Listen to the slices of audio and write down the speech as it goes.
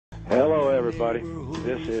everybody.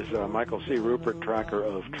 This is Michael C. Ruppert, Tracker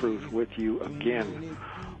of Truth, with you again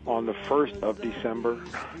on the 1st of December,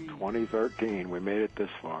 2013. We made it this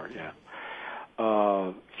far, yeah.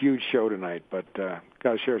 Huge show tonight, but got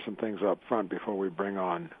to share some things up front before we bring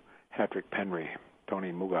on Hatrick, Penry,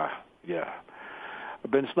 Tony Muga. Yeah.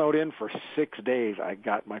 I've been snowed in for 6 days. I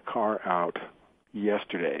got my car out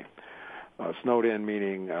yesterday. Snowed in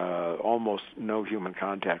meaning almost no human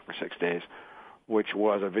contact for 6 days, which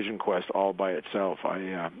was a vision quest all by itself.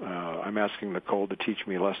 I'm asking the cold to teach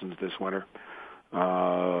me lessons this winter.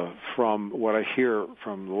 From what I hear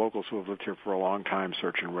from the locals who have lived here for a long time,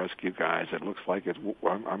 search and rescue guys, it looks like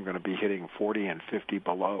I'm going to be hitting 40 and 50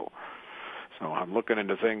 below. So I'm looking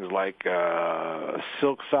into things like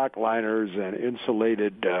silk sock liners and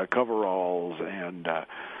insulated coveralls, and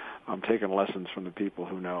I'm taking lessons from the people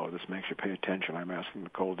who know. This makes you pay attention. I'm asking the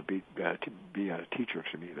cold to be a teacher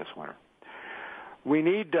to me this winter. We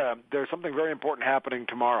need, there's something very important happening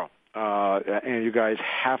tomorrow, and you guys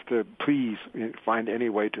have to please find any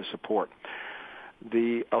way to support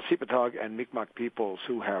the Elsipogtog and Mi'kmaq peoples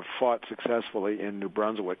who have fought successfully in New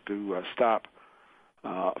Brunswick to stop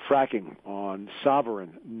fracking on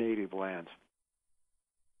sovereign native lands.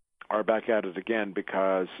 Are back at it again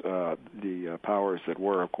because the powers that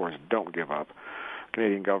were, of course, don't give up.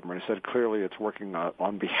 Canadian government has said clearly it's working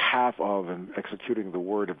on behalf of and executing the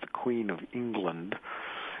word of the Queen of England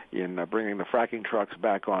in bringing the fracking trucks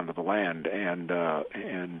back onto the land, and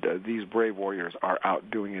these brave warriors are out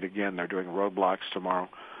doing it again. They're doing roadblocks tomorrow.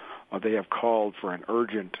 They have called for an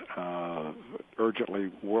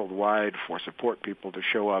urgently worldwide for support people to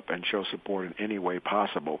show up and show support in any way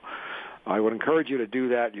possible. I would encourage you to do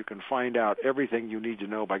that. You can find out everything you need to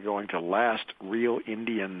know by going to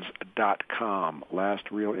lastrealindians.com,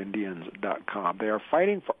 lastrealindians.com. They are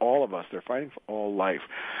fighting for all of us. They're fighting for all life.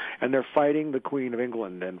 And they're fighting the Queen of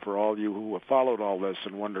England. And for all you who have followed all this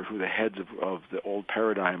and wonder who the heads of the old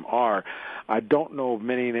paradigm are, I don't know of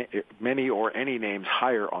many or any names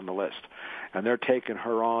higher on the list. And they're taking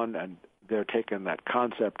her on, and they're taking that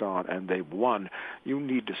concept on, and they've won. You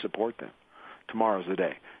need to support them. Tomorrow's the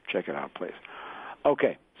day. Check it out, please.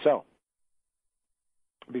 Okay, so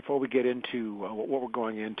before we get into what we're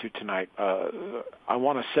going into tonight, I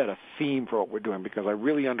want to set a theme for what we're doing because I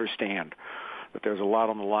really understand that there's a lot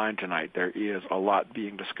on the line tonight. There is a lot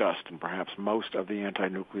being discussed, and perhaps most of the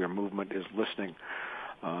anti-nuclear movement is listening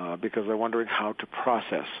because they're wondering how to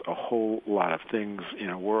process a whole lot of things in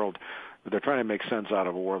a world. They're trying to make sense out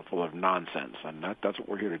of a world full of nonsense, and that's what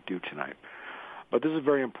we're here to do tonight. But this is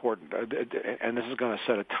very important, and this is going to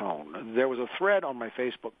set a tone. There was a thread on my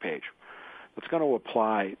Facebook page that's going to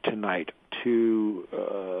apply tonight to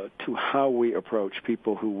how we approach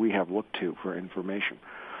people who we have looked to for information.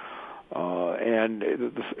 And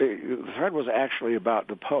the thread was actually about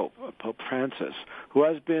the Pope, Pope Francis, who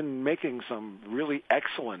has been making some really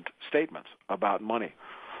excellent statements about money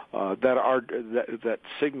that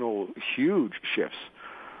signal huge shifts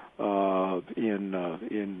in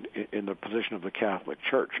the position of the Catholic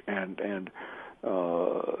Church, and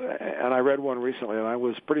I read one recently, and I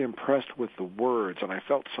was pretty impressed with the words, and I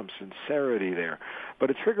felt some sincerity there.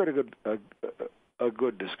 But it triggered a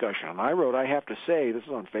good discussion. And I wrote, I have to say, this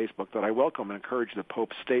is on Facebook, that I welcome and encourage the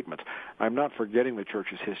Pope's statements. I'm not forgetting the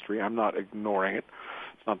Church's history. I'm not ignoring it.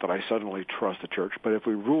 It's not that I suddenly trust the Church, but if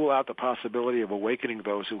we rule out the possibility of awakening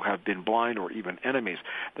those who have been blind or even enemies,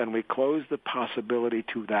 then we close the possibility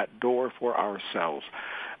to that door for ourselves.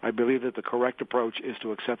 I believe that the correct approach is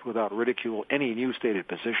to accept without ridicule any new stated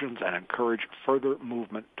positions and encourage further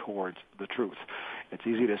movement towards the truth. It's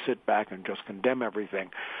easy to sit back and just condemn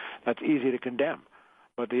everything. That's easy to condemn,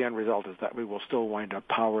 but the end result is that we will still wind up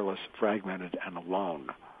powerless, fragmented, and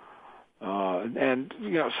alone. And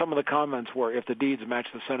you know, some of the comments were, if the deeds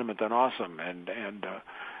match the sentiment, then awesome. And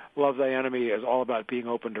love thy enemy is all about being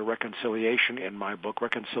open to reconciliation. In my book,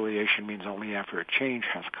 reconciliation means only after a change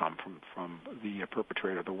has come from the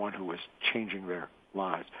perpetrator, the one who is changing their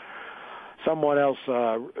lives. Someone else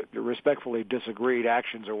respectfully disagreed.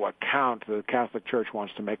 Actions are what count. The Catholic Church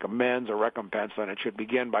wants to make amends or recompense, and it should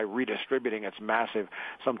begin by redistributing its massive,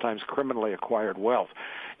 sometimes criminally acquired wealth.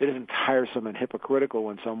 It isn't tiresome and hypocritical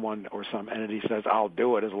when someone or some entity says, I'll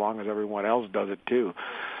do it as long as everyone else does it too.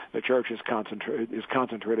 The Church is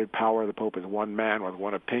concentrated power. The Pope is one man with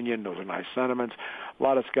one opinion. Those are nice sentiments. A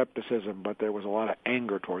lot of skepticism, but there was a lot of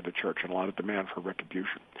anger toward the Church and a lot of demand for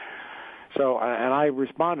retribution. So, and I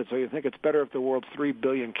responded, so you think it's better if the world's 3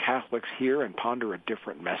 billion Catholics hear and ponder a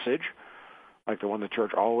different message, like the one the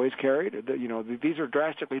Church always carried? You know, these are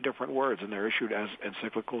drastically different words, and they're issued as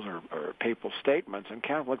encyclicals or papal statements, and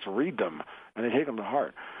Catholics read them, and they take them to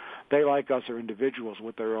heart. They, like us, are individuals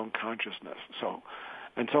with their own consciousness. So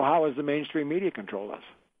how has the mainstream media controlled us?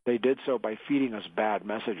 They did so by feeding us bad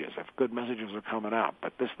messages. If good messages are coming out,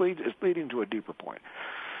 but this is leading to a deeper point.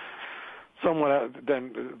 Someone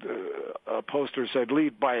then a poster said,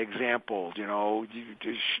 "Lead by example. You know,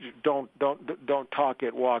 don't talk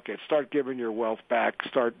it, walk it. Start giving your wealth back.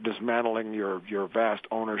 Start dismantling your vast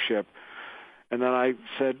ownership." And then I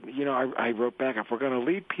said, I wrote back, if we're going to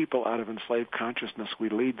lead people out of enslaved consciousness, we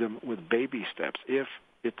lead them with baby steps. If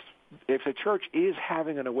the church is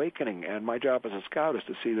having an awakening, and my job as a scout is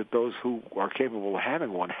to see that those who are capable of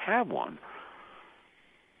having one have one.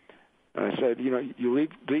 And I said, you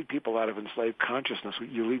lead people out of enslaved consciousness.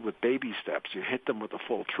 You lead with baby steps. You hit them with the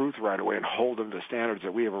full truth right away and hold them to standards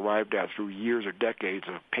that we have arrived at through years or decades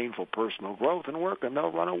of painful personal growth and work, and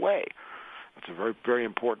they'll run away. That's very, very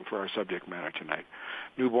important for our subject matter tonight.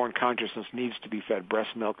 Newborn consciousness needs to be fed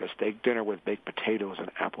breast milk. A steak dinner with baked potatoes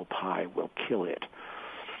and apple pie will kill it.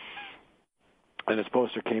 And his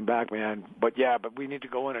poster came back, man, but we need to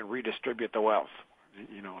go in and redistribute the wealth.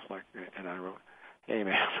 It's like, and I wrote, hey,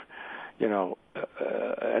 man,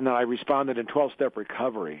 and then I responded in 12-step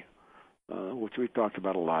recovery, which we talked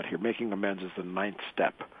about a lot here. Making amends is the ninth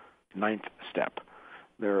step.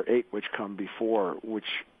 There are 8 which come before, which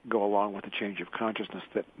go along with the change of consciousness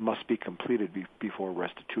that must be completed before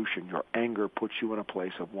restitution. Your anger puts you in a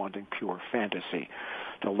place of wanting pure fantasy.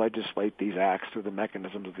 To legislate these acts through the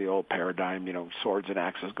mechanisms of the old paradigm, swords and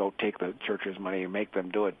axes, go take the church's money and make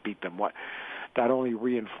them do it, beat them, what? That only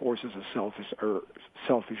reinforces a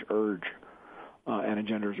selfish urge and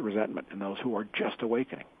engenders resentment in those who are just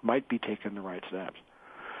awakening, might be taking the right steps.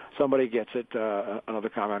 Somebody gets it, another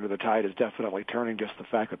commenter, the tide is definitely turning. Just the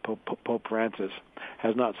fact that Pope Francis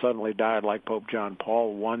has not suddenly died like Pope John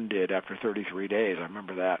Paul I did after 33 days. I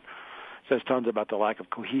remember that. Says tons about the lack of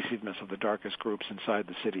cohesiveness of the darkest groups inside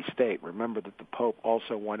the city-state. Remember that the Pope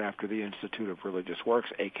also went after the Institute of Religious Works,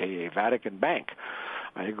 a.k.a. Vatican Bank.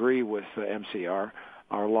 I agree with MCR.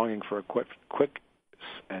 Our longing for a quick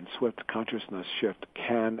and swift consciousness shift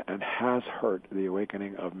can and has hurt the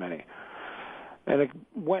awakening of many. And it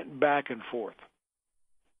went back and forth.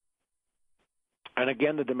 And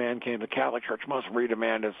again, the demand came, the Catholic Church must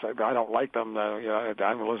redemand it. I don't like them.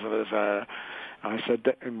 I'm listening to this. I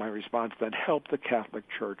said in my response, then help the Catholic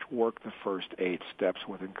Church work the first 8 steps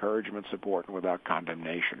with encouragement, support, and without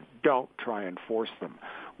condemnation. Don't try and force them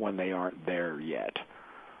when they aren't there yet.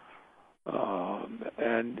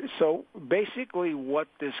 And so basically what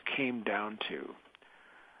this came down to,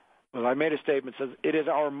 well, I made a statement that says, it is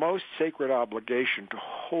our most sacred obligation to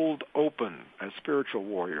hold open, as spiritual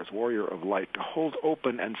warriors, warrior of light, to hold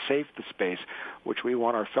open and safe the space which we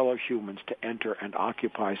want our fellow humans to enter and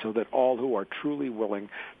occupy so that all who are truly willing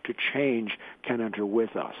to change can enter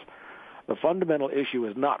with us. The fundamental issue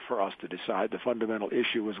is not for us to decide. The fundamental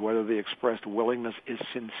issue is whether the expressed willingness is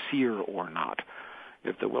sincere or not.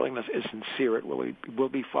 If the willingness is sincere, it will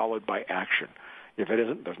be followed by action. If it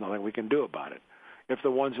isn't, there's nothing we can do about it. If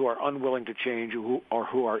the ones who are unwilling to change who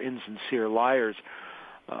are insincere liars,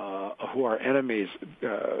 who are enemies,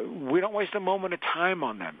 we don't waste a moment of time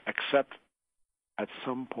on them, except at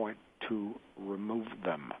some point to remove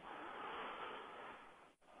them.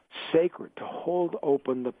 Sacred to hold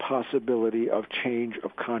open the possibility of change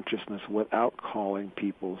of consciousness without calling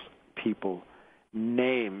people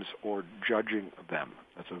names or judging them.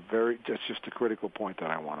 That's just a critical point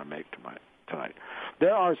that I want to make tonight.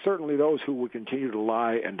 There are certainly those who will continue to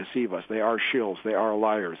lie and deceive us. They are shills. They are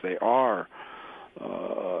liars. They are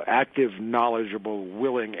active, knowledgeable,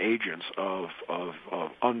 willing agents of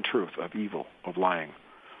untruth, of evil, of lying,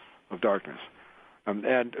 of darkness.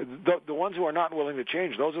 And the ones who are not willing to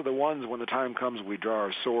change, those are the ones, when the time comes, we draw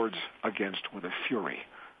our swords against with a fury.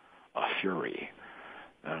 A fury.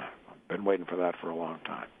 I've been waiting for that for a long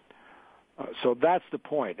time. So that's the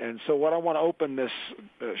point. And so what I want to open this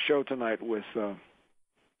show tonight with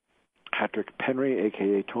Hatrick Penry,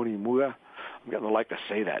 a.k.a. Tony Muga. I'm going to like to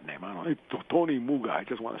say that name. I don't know. Tony Muga. I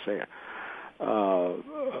just want to say it.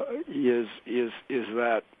 Is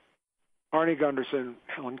that Arnie Gunderson,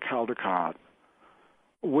 Helen Caldecott,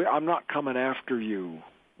 I'm not coming after you.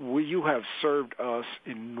 You have served us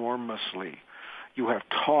enormously. You have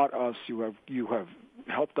taught us. You have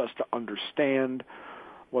helped us to understand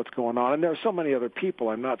what's going on. And there are so many other people.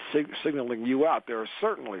 I'm not signaling you out. There are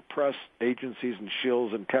certainly press agencies and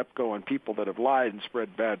shills and TEPCO and people that have lied and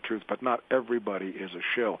spread bad truth, but not everybody is a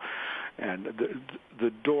shill. And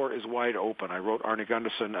the door is wide open. I wrote Arnie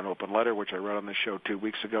Gunderson an open letter, which I read on the show 2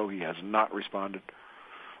 weeks ago. He has not responded.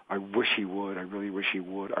 I wish he would. I really wish he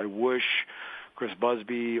would. I wish Chris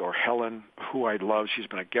Busby or Helen, who I love. She's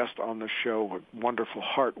been a guest on the show with wonderful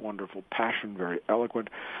heart, wonderful passion, very eloquent,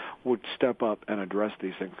 would step up and address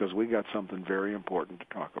these things because we got something very important to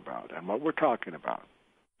talk about. And what we're talking about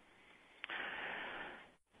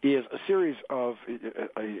is a series of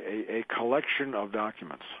a collection of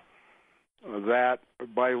documents that,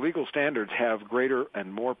 by legal standards, have greater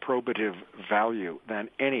and more probative value than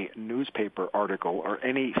any newspaper article or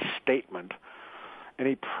any statement,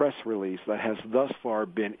 any press release that has thus far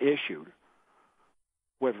been issued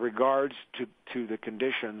with regards to the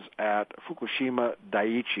conditions at Fukushima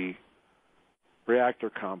Daiichi reactor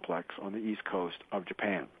complex on the east coast of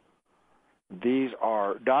Japan. These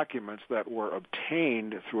are documents that were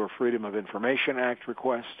obtained through a Freedom of Information Act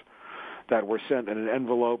request, that were sent in an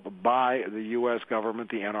envelope by the U.S. government,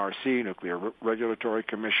 the NRC, Nuclear Regulatory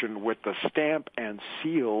Commission, with the stamp and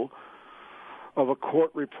seal of a court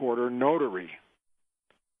reporter notary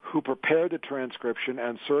who prepared the transcription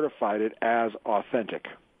and certified it as authentic.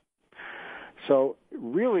 So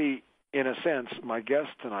really, in a sense, my guest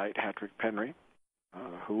tonight, Hatrick Penry,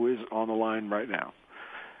 who is on the line right now,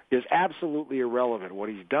 is absolutely irrelevant. What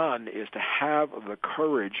he's done is to have the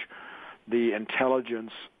courage, the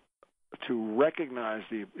intelligence, to recognize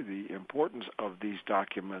the importance of these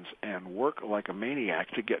documents and work like a maniac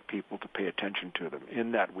to get people to pay attention to them.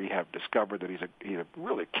 In that, we have discovered that he's a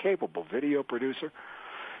really capable video producer.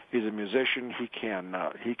 He's a musician. He can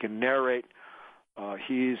narrate.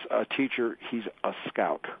 He's a teacher. He's a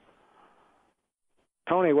scout.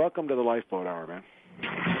 Tony, welcome to the Lifeboat Hour, man.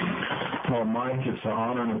 Well, Mike, it's an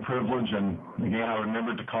honor and a privilege, and again, I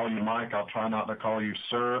remembered to call you Mike. I'll try not to call you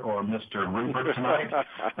Sir or Mr. Ruppert tonight.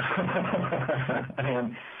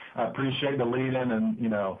 And I appreciate the lead-in, and,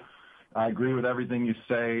 I agree with everything you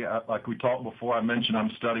say. Like we talked before, I mentioned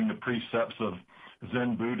I'm studying the precepts of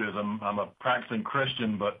Zen Buddhism. I'm a practicing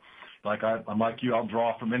Christian, but I'm like you, I'll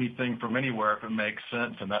draw from anything from anywhere if it makes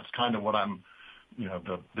sense, and that's kind of what I'm,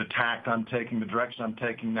 the tact I'm taking, the direction I'm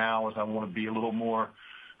taking now is I want to be a little more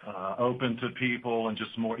open to people and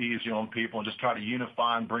just more easy on people and just try to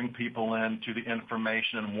unify and bring people in to the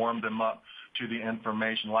information and warm them up to the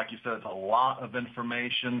information. Like you said, it's a lot of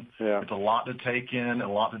information. Yeah. It's a lot to take in,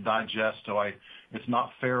 a lot to digest. So it's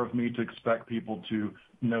not fair of me to expect people to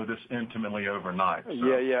know this intimately overnight.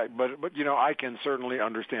 So. Yeah. But I can certainly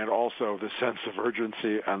understand also the sense of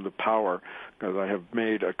urgency and the power, because I have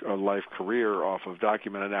made a life career off of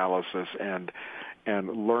document analysis and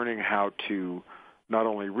learning how to not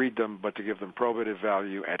only read them, but to give them probative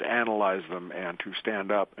value and analyze them and to stand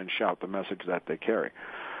up and shout the message that they carry.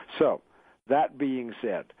 So, that being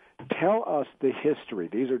said, tell us the history.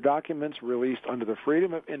 These are documents released under the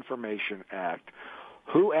Freedom of Information Act.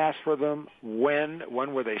 Who asked for them? When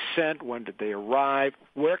were they sent? When did they arrive?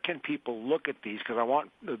 Where can people look at these? Because I want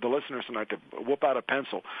the listeners tonight to whip out a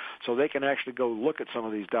pencil so they can actually go look at some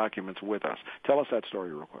of these documents with us. Tell us that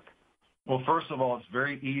story real quick. Well, first of all, it's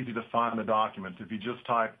very easy to find the documents. If you just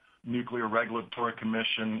type Nuclear Regulatory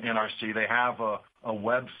Commission, NRC, they have a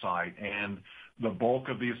website, and the bulk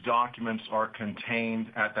of these documents are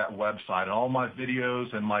contained at that website. And all my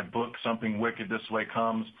videos and my book, Something Wicked This Way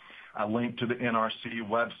Comes, I link to the NRC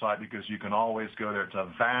website because you can always go there. It's a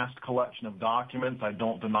vast collection of documents. I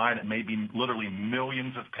don't deny it. It may be literally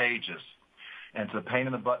millions of pages, and it's a pain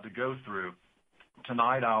in the butt to go through.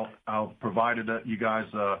 Tonight, I'll provide you guys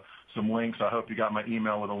some links. I hope you got my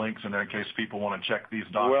email with the links in there in case people want to check these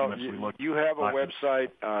documents. Well, you have a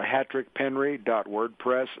website,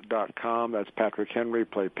 hatrickpenry.wordpress.com. That's Patrick Henry,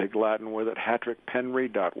 play Pig Latin with it,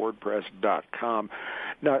 hatrickpenry.wordpress.com.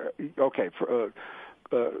 Now, okay,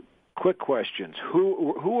 quick questions.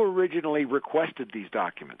 Who originally requested these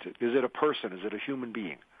documents? Is it a person? Is it a human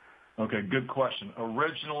being? Okay, good question.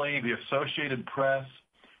 Originally, the Associated Press,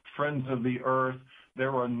 Friends of the Earth,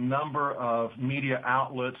 there were a number of media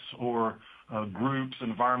outlets or groups,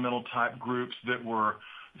 environmental type groups that were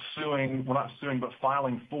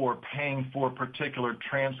filing for, paying for particular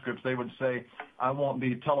transcripts. They would say, I want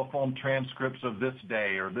the telephone transcripts of this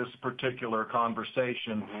day or this particular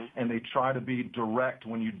conversation, and they try to be direct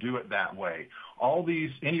when you do it that way. All these,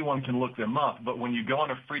 anyone can look them up, but when you go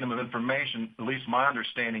into Freedom of Information, at least my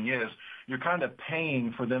understanding is, you're kind of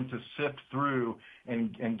paying for them to sift through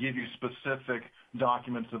and give you specific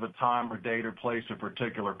documents of a time or date or place or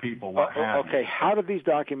particular people. Okay, how did these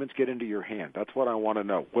documents get into your hand? That's what I want to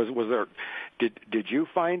know. Was there? Did you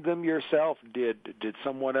find them yourself? Did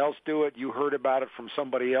someone else do it? You heard about it from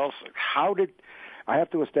somebody else? How did? I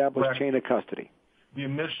have to establish chain of custody. The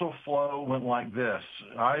initial flow went like this.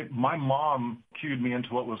 My mom cued me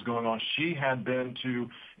into what was going on. She had been to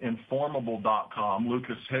Informable.com,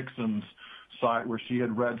 Lucas Hickson's site where she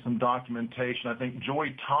had read some documentation. I think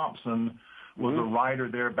Joy Thompson was a writer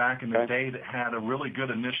there back in the day that had a really good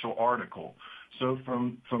initial article. So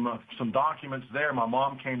from some documents there, my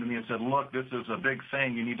mom came to me and said, look, this is a big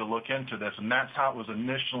thing. You need to look into this. And that's how it was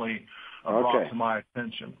initially brought to my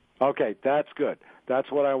attention. Okay, that's good.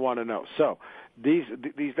 That's what I want to know. So these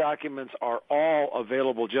documents are all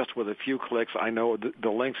available just with a few clicks. I know the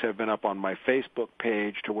links have been up on my Facebook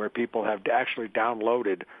page to where people have actually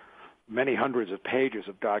downloaded many hundreds of pages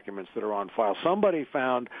of documents that are on file. Somebody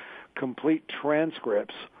found complete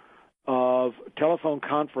transcripts of telephone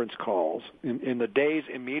conference calls in the days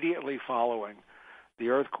immediately following the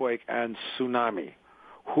earthquake and tsunami.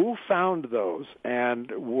 Who found those,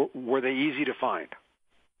 and were they easy to find?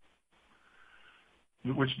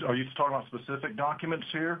 Which are you talking about specific documents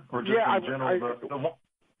here, or just in general?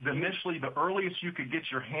 Initially, the earliest you could get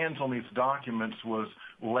your hands on these documents was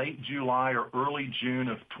late July or early June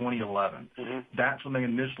of 2011. That's when they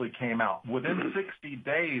initially came out. Within 60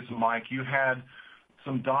 days, Mike, you had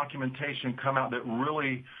some documentation come out that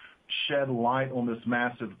really shed light on this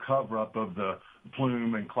massive cover-up of the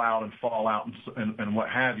plume and cloud and fallout and what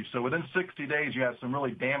have you. So within 60 days, you had some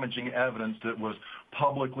really damaging evidence that was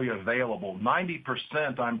publicly available.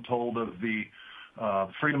 90%, I'm told, of the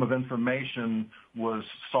freedom of information was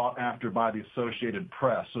sought after by the Associated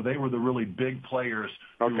Press. So they were the really big players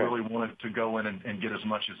who really wanted to go in and get as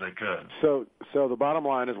much as they could. So the bottom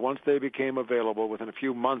line is once they became available within a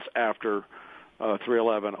few months after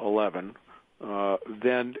 3/11/11,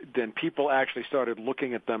 then people actually started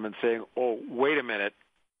looking at them and saying, oh, wait a minute,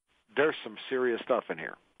 there's some serious stuff in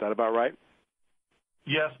here. Is that about right?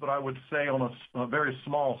 Yes, but I would say on a very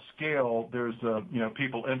small scale, there's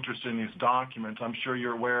people interested in these documents. I'm sure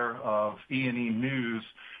you're aware of E&E News.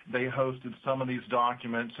 They hosted some of these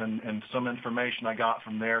documents and some information I got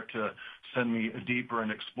from there to send me deeper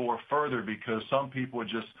and explore further, because some people would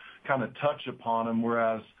just kind of touch upon them,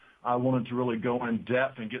 whereas I wanted to really go in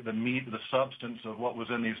depth and get the meat, the substance of what was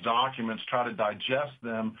in these documents, try to digest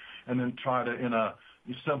them, and then try to, in a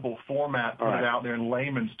simple format, put it out there in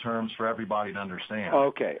layman's terms for everybody to understand.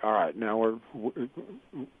 Okay, all right. Now we're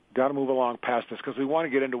got to move along past this because we want to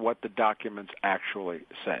get into what the documents actually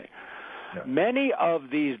say. Yeah. Many of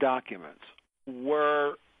these documents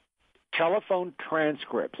were telephone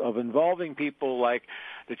transcripts of involving people like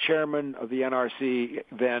the chairman of the NRC,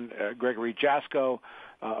 then Gregory Jasko,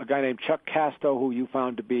 a guy named Chuck Casto, who you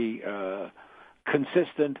found to be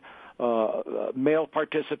consistent, male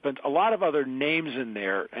participant, a lot of other names in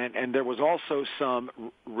there, and there was also some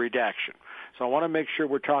redaction. So I want to make sure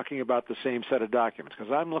we're talking about the same set of documents,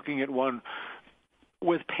 because I'm looking at one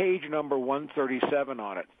with page number 137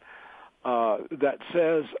 on it that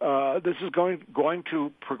says this is going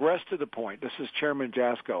to progress to the point. This is Chairman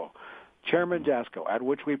Jasko, at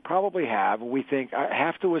which we probably have, we think, I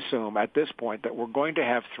have to assume at this point that we're going to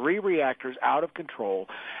have 3 reactors out of control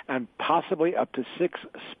and possibly up to 6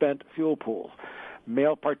 spent fuel pools.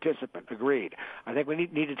 Male participant, agreed. I think we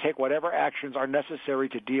need to take whatever actions are necessary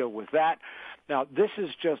to deal with that. Now, this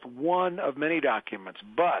is just one of many documents,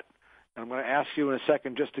 but I'm going to ask you in a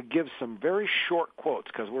second just to give some very short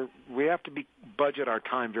quotes, because we have to budget our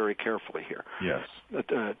time very carefully here. Yes.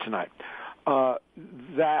 Tonight.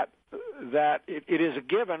 That it is a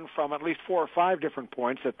given from at least 4 or 5 different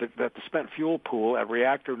points that the spent fuel pool at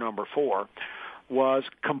reactor number 4 was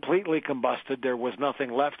completely combusted. There was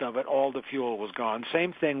nothing left of it. All the fuel was gone.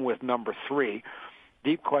 Same thing with number 3.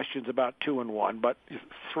 Deep questions about 2 and 1, but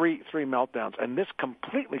three meltdowns. And this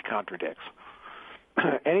completely contradicts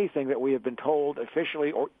anything that we have been told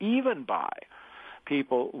officially or even by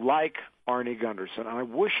people like Arnie Gunderson. And I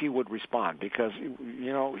wish he would respond, because,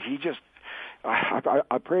 he just...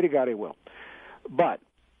 I pray to God he will. But,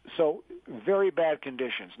 so, very bad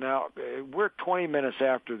conditions. Now, we're 20 minutes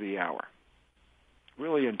after the hour.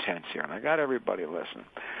 Really intense here, and I got everybody listening.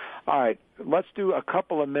 All right, let's do a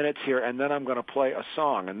couple of minutes here, and then I'm going to play a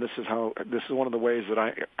song. And this is one of the ways that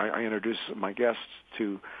I introduce my guests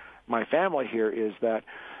to my family here, is that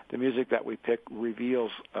the music that we pick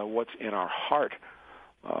reveals what's in our heart.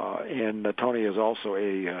 And Tony is also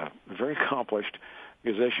a very accomplished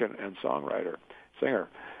musician and songwriter, singer.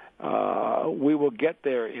 We will get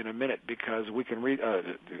there in a minute, because we can read.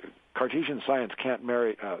 Cartesian science can't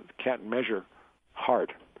measure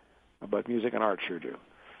heart, but music and art sure do.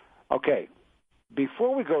 Okay,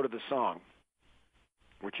 before we go to the song,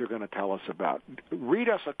 which you're going to tell us about, read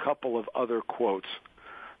us a couple of other quotes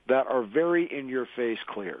that are very in-your-face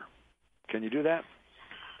clear. Can you do that?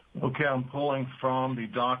 Okay, I'm pulling from the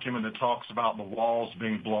document that talks about the walls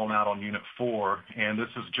being blown out on Unit 4, and this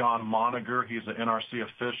is John Moniger. He's an NRC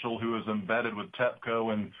official who is embedded with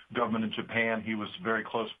TEPCO and government in Japan. He was very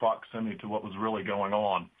close proximity to what was really going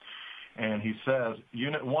on. And he says,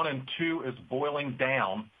 Unit 1 and 2 is boiling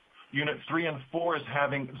down. Unit 3 and 4 is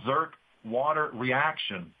having Zerk water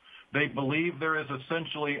reaction. They believe there is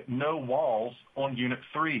essentially no walls on Unit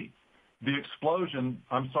 3. Unit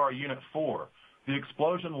 4. The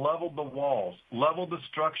explosion leveled the walls, leveled the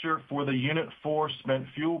structure for the Unit 4 spent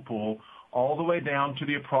fuel pool all the way down to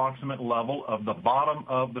the approximate level of the bottom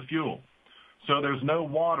of the fuel. So there's no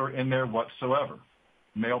water in there whatsoever.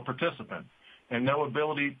 Male participant. And no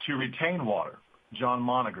ability to retain water, John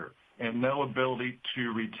Moniger. And no ability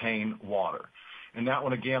to retain water. And that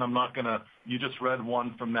one, again, I'm not going to, you just read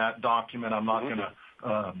one from that document. I'm not going to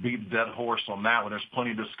beat the dead horse on that one. There's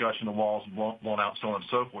plenty of discussion of walls blown out, so on and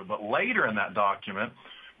so forth. But later in that document,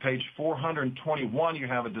 page 421, you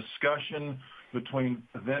have a discussion between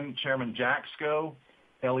then Chairman Jaxco,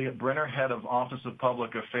 Elliot Brenner, head of Office of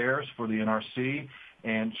Public Affairs for the NRC,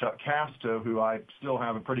 and Chuck Casto, who I still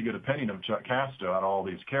have a pretty good opinion of Chuck Casto out of all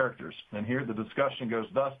these characters. And here the discussion goes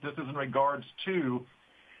thus. This is in regards to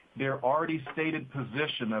their already stated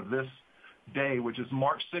position of this day, which is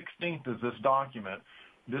March 16th is this document.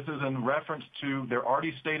 This is in reference to their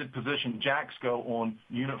already stated position, Jaxco, on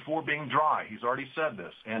Unit 4 being dry. He's already said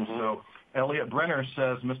this. And so Elliot Brenner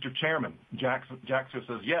says, Mr. Chairman, Jaxco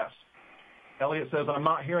says yes. Elliot says, I'm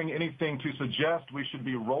not hearing anything to suggest we should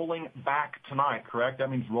be rolling back tonight, correct?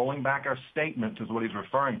 That means rolling back our statement is what he's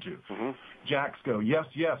referring to. Jaxco,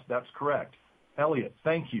 yes, that's correct. Elliot,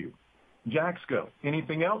 thank you. Jaxco,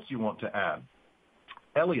 anything else you want to add?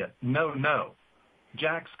 Elliot, no.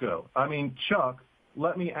 Jaxco, Chuck,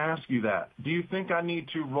 let me ask you that. Do you think I need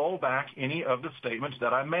to roll back any of the statements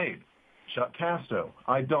that I made? Chuck Casto,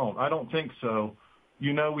 I don't think so.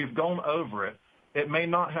 We've gone over it. It may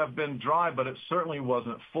not have been dry, but it certainly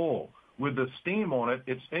wasn't full. With the steam on it,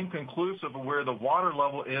 it's inconclusive of where the water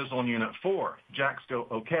level is on Unit 4.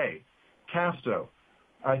 Jaxco, okay. Casto,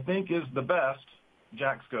 I think is the best.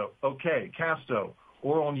 Jaxco, okay. Casto,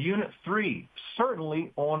 or on Unit 3,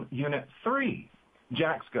 certainly on Unit 3.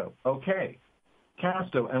 Jaxco, okay.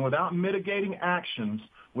 Casto, and without mitigating actions,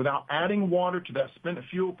 without adding water to that spent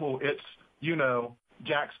fuel pool, it's,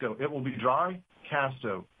 Jaxco, it will be dry.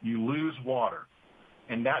 Casto, you lose water.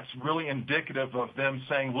 And that's really indicative of them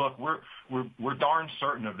saying, look, we're darn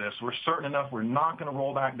certain of this. We're certain enough we're not going to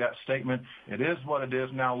roll back that statement. It is what it is.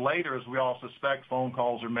 Now, later, as we all suspect, phone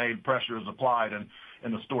calls are made, pressure is applied, and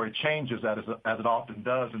the story changes as it often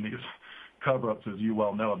does in these cover-ups, as you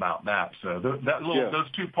well know about that. So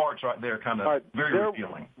those two parts right there kind of very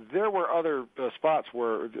revealing. There were other spots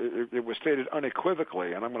where it was stated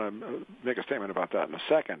unequivocally, and I'm going to make a statement about that in a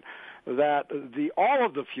second, that all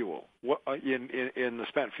of the fuel in the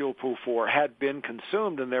spent fuel pool 4 had been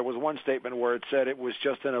consumed, and there was one statement where it said it was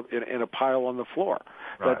just in a pile on the floor,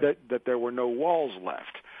 that there were no walls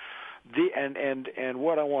left. And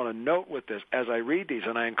what I want to note with this, as I read these,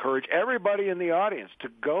 and I encourage everybody in the audience to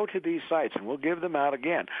go to these sites, and we'll give them out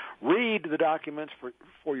again. Read the documents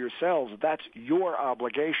for yourselves. That's your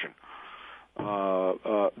obligation.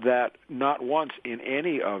 That not once in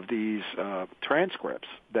any of these transcripts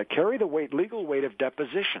that carry the legal weight of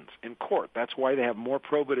depositions in court. That's why they have more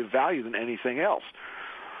probative value than anything else.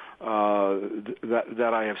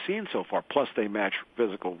 That I have seen so far, plus they match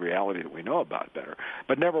physical reality that we know about better.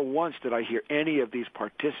 But never once did I hear any of these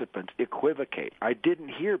participants equivocate. I didn't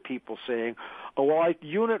hear people saying,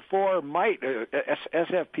 Unit 4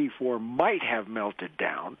 SFP4 might have melted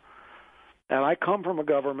down. And I come from a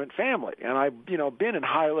government family, and I've been in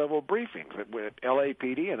high-level briefings with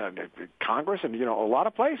LAPD and Congress and a lot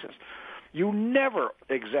of places. You never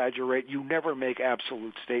exaggerate. You never make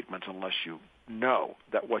absolute statements unless you know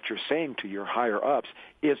that what you're saying to your higher-ups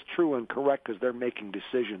is true and correct because they're making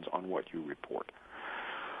decisions on what you report.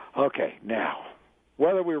 Okay, now,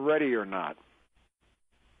 whether we're ready or not,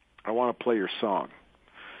 I want to play your song.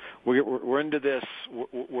 We're into this.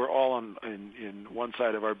 We're all in one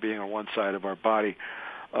side of our being or one side of our body,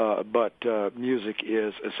 but music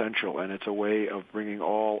is essential, and it's a way of bringing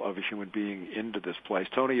all of a human being into this place.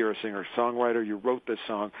 Tony, you're a singer-songwriter. You wrote this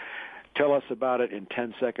song. Tell us about it in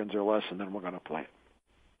 10 seconds or less, and then we're going to play it.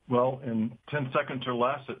 Well, in 10 seconds or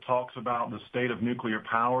less, it talks about the state of nuclear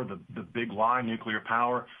power, the big lie, nuclear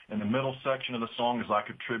power. And the middle section of the song is I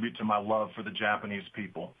contribute to my love for the Japanese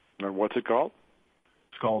people. And what's it called?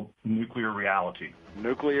 It's called Nuclear Reality.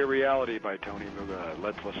 Nuclear Reality by Tony Muga.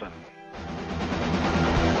 Let's listen.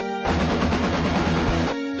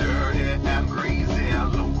 Dirty and greasy,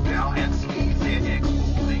 low down and sleazy,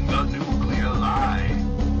 exposing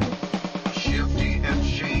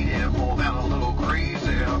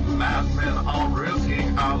madmen are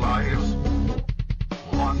risking our lives.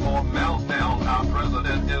 One more meltdown, our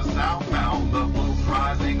president is southbound. The blues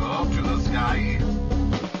rising up to the sky.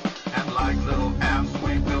 And like little ants,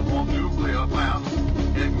 we built more nuclear plants,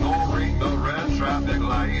 ignoring the red traffic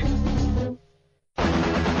light.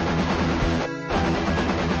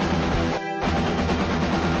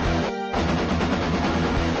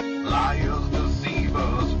 Liars,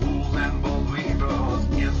 deceivers, fools and believers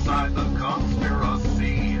inside the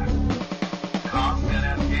conspiracy. Conmen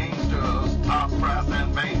and gangsters, top brass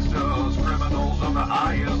and banksters, criminals of the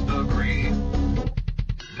highest degree.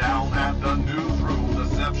 Down at the newsroom,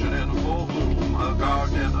 deception in full bloom, a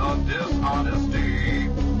garden of dishonesty.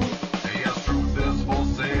 Yes, truth is for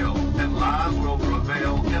sale, and lies will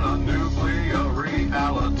prevail in a nuclear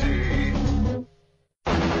reality.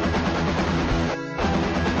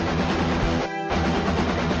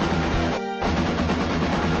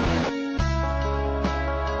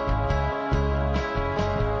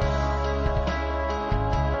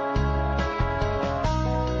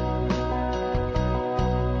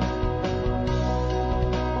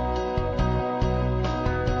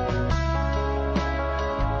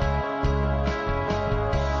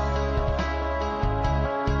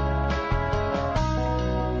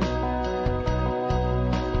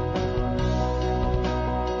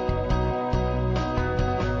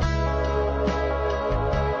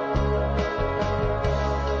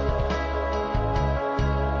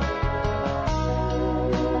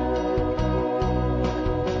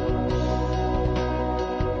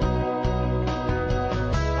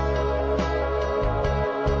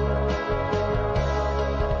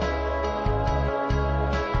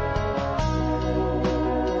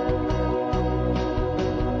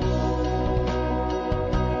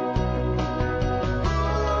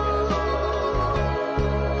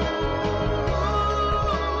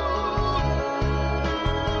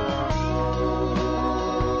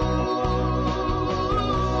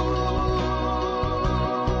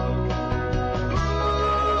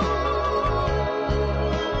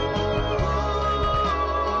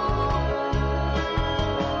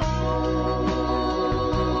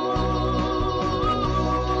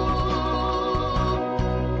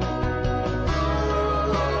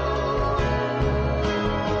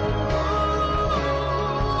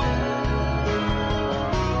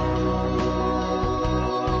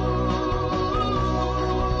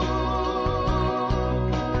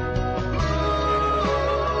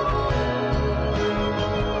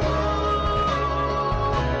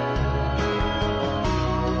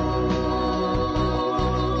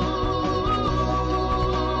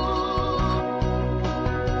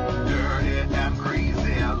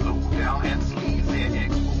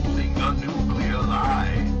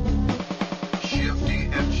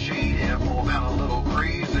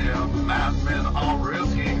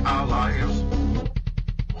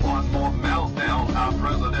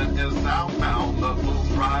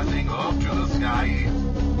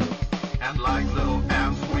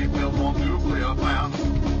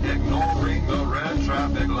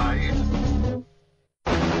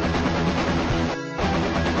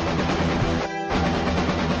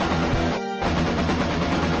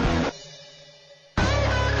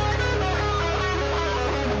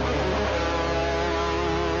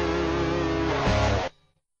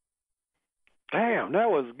 Damn, that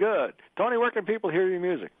was good. Tony, where can people hear your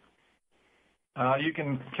music? You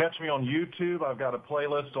can catch me on YouTube. I've got a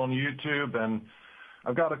playlist on YouTube, and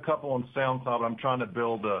I've got a couple on SoundCloud. I'm trying to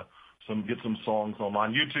build get some songs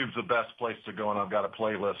online. YouTube's the best place to go, and I've got a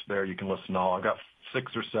playlist there. You can listen to all. I've got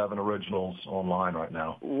 6 or 7 originals online right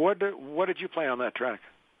now. What did you play on that track?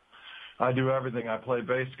 I do everything. I play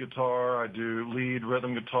bass guitar. I do lead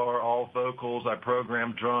rhythm guitar, all vocals. I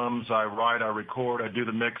program drums. I write. I record. I do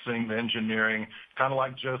the mixing, the engineering. Kind of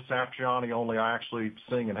like Joe Satriani, only I actually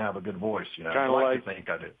sing and have a good voice. You know, I like to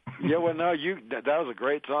think I do. Yeah, well, no, that was a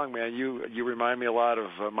great song, man. You remind me a lot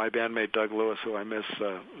of my bandmate Doug Lewis, who I miss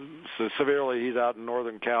so severely. He's out in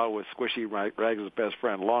Northern Cal with Squishy Rags' best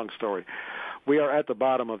friend. Long story. We are at the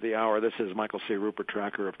bottom of the hour. This is Michael C. Ruppert,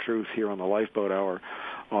 Tracker of Truth, here on the Lifeboat Hour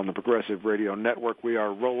on the Progressive Radio Network. We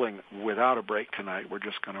are rolling without a break tonight. We're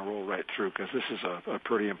just going to roll right through because this is a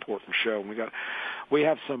pretty important show. We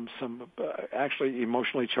have some actually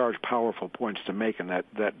emotionally charged, powerful points to make, and that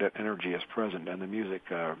energy is present, and the music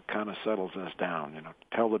kind of settles us down. You know,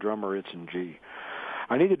 tell the drummer it's in G.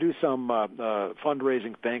 I need to do some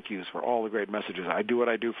fundraising thank yous for all the great messages. I do what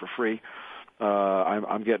I do for free.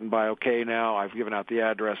 I'm getting by okay now. I've given out the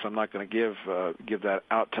address. I'm not going to give that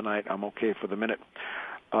out tonight. I'm okay for the minute.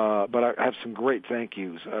 But I have some great thank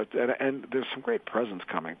yous. And there's some great presents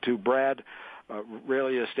coming. To Brad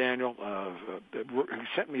Raylius Daniel, he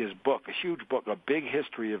sent me his book, a huge book, A Big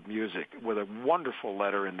History of Music, with a wonderful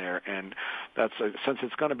letter in there. And that's since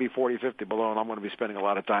it's going to be 40, 50 below, and I'm going to be spending a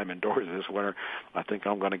lot of time indoors this winter, I think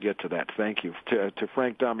I'm going to get to that. Thank you. To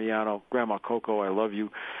Frank Damiano, Grandma Coco, I love you.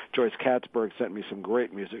 Joyce Katzberg sent me some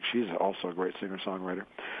great music. She's also a great singer-songwriter.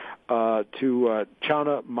 To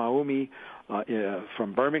Chana Maumi,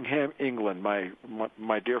 from Birmingham, England,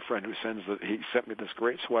 my dear friend who he sent me this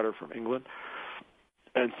great sweater from England.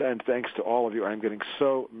 And thanks to all of you, I'm getting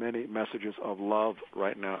so many messages of love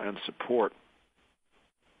right now and support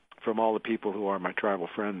from all the people who are my tribal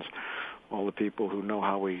friends, all the people who know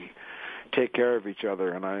how we take care of each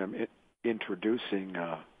other. And I am introducing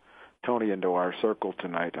Tony into our circle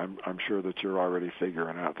tonight. I'm sure that you're already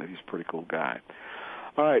figuring out that he's a pretty cool guy.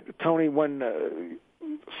 All right, Tony, when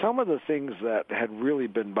some of the things that had really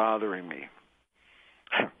been bothering me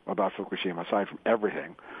about Fukushima, aside from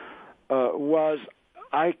everything, was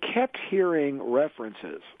I kept hearing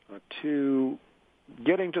references to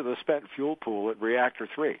getting to the spent fuel pool at Reactor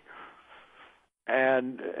 3.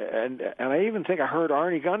 And I even think I heard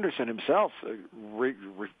Arnie Gunderson himself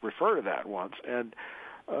refer to that once.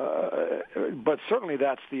 But certainly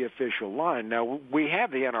that's the official line. Now, we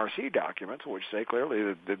have the NRC documents, which say clearly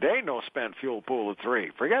that there ain't no spent fuel pool at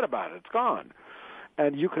 3. Forget about it. It's gone.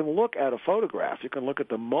 And you can look at a photograph. You can look at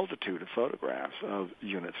the multitude of photographs of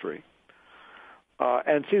Unit 3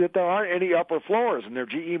 and see that there aren't any upper floors. And they're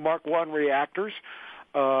GE Mark I reactors.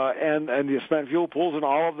 And the spent fuel pools in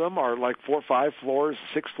all of them are like 4, 5 floors,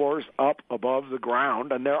 6 floors up above the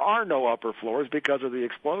ground. And there are no upper floors because of the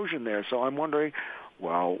explosion there. So I'm wondering,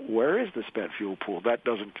 well, where is the spent fuel pool? That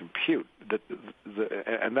doesn't compute.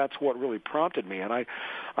 And that's what really prompted me. And I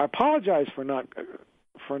apologize for not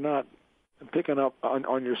picking up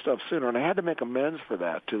on your stuff sooner. And I had to make amends for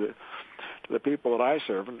that to the people that I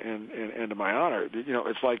serve and to my honor. You know,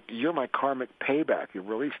 it's like you're my karmic payback. You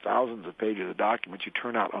release thousands of pages of documents. You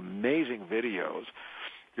turn out amazing videos.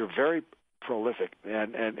 You're very prolific,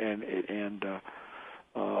 and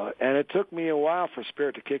it took me a while for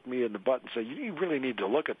Spirit to kick me in the butt and say, you really need to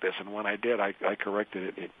look at this. And when I did, I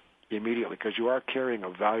corrected it immediately, because you are carrying a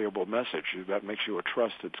valuable message. That makes you a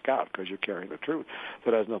trusted scout, because you're carrying the truth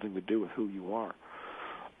that has nothing to do with who you are.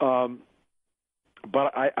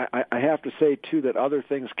 But I have to say, too, that other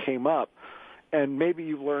things came up, and maybe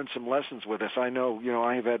you've learned some lessons with this. I know,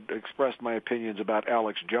 I have expressed my opinions about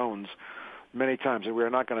Alex Jones many times, and we're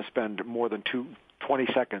not going to spend more than 20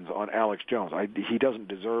 seconds on Alex Jones. He doesn't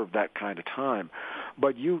deserve that kind of time.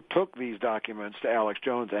 But you took these documents to Alex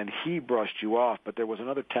Jones, and he brushed you off. But there was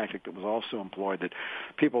another tactic that was also employed that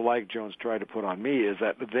people like Jones tried to put on me, is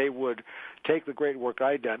that they would take the great work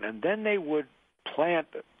I'd done, and then they would plant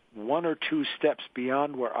 1 or 2 steps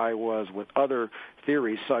beyond where I was with other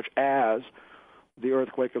theories, such as the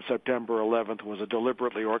earthquake of September 11th was a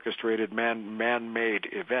deliberately orchestrated man-made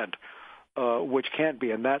event, which can't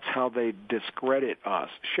be, and that's how they discredit us.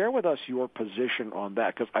 Share with us your position on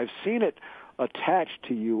that, because I've seen it attached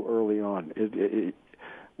to you early on.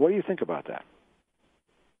 What do you think about that?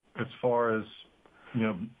 As far as,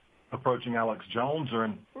 approaching Alex Jones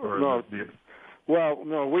no. Well,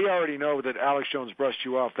 no, we already know that Alex Jones brushed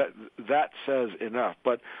you off. That says enough.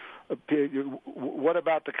 But what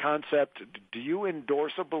about the concept? Do you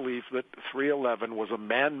endorse a belief that 3/11 was a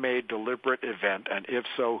man-made, deliberate event? And if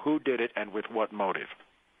so, who did it and with what motive?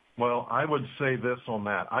 Well, I would say this on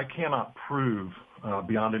that. I cannot prove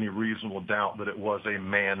beyond any reasonable doubt that it was a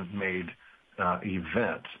man-made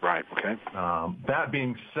event. Right, okay. That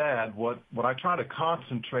being said, what I try to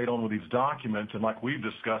concentrate on with these documents, and like we've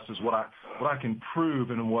discussed, is what I can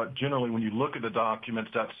prove, and what generally when you look at the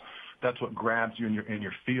documents, that's what grabs you in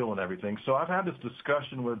your feel and everything. So I've had this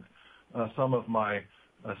discussion with some of my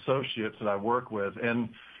associates that I work with, and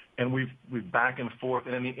we've back and forth,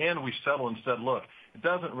 and in the end we settled and said, look, it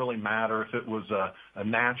doesn't really matter if it was a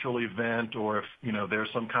natural event or if, there's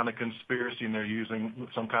some kind of conspiracy and they're using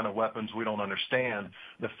some kind of weapons we don't understand.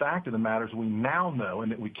 The fact of the matter is we now know, and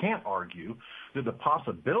that we can't argue, that the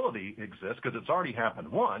possibility exists, because it's already happened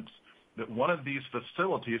once, that one of these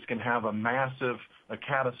facilities can have a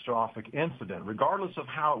catastrophic incident, regardless of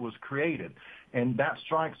how it was created. And that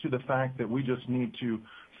strikes to the fact that we just need to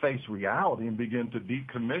face reality and begin to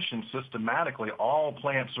decommission systematically all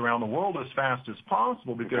plants around the world as fast as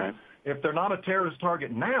possible, because if they're not a terrorist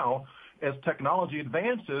target now, as technology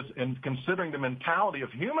advances and considering the mentality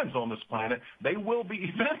of humans on this planet, they will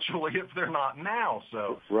be eventually if they're not now.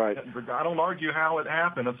 So right. I don't argue how it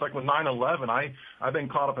happened. It's like with 9/11, I've been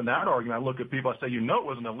caught up in that argument. I look at people, I say, it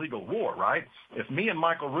was an illegal war, right? If me and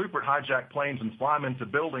Michael Ruppert hijack planes and fly them into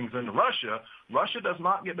buildings in Russia, Russia does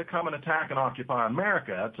not get to come and attack and occupy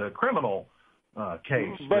America. That's a criminal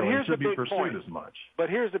case. But really. Here's Should the be big pursued point. as much. But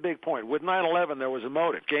here's the big point. With 9/11, there was a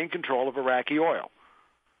motive: gain control of Iraqi oil.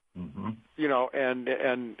 Mm-hmm. And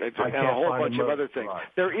a whole bunch of other things. Right.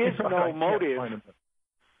 There is no motive.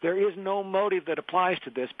 There is no motive that applies to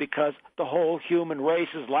this because the whole human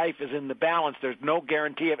race's life is in the balance. There's no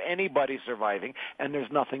guarantee of anybody surviving, and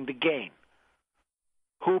there's nothing to gain.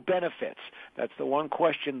 Who benefits? That's the one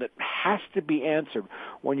question that has to be answered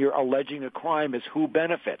when you're alleging a crime is who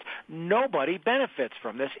benefits. Nobody benefits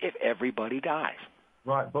from this if everybody dies.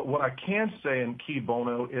 Right, but what I can say in key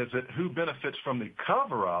bono is that who benefits from the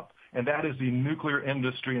cover-up, and that is the nuclear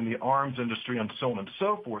industry and the arms industry and so on and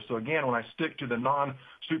so forth. So again, when I stick to the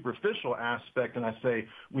non-superficial aspect and I say,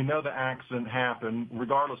 we know the accident happened,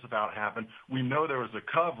 regardless of how it happened, we know there was a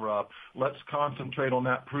cover-up, let's concentrate on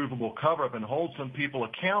that provable cover-up and hold some people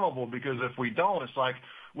accountable, because if we don't, it's like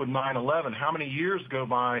with 9/11, how many years go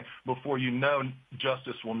by before you know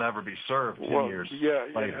justice will never be served 10 years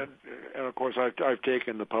later? And of course, I've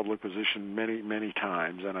taken the public position many, many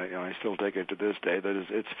times, and I still take it to this day, that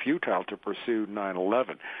it's futile to pursue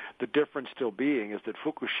 9/11. The difference still being is that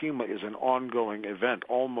Fukushima is an ongoing event,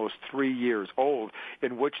 almost 3 years old,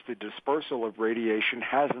 in which the dispersal of radiation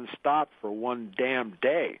hasn't stopped for one damn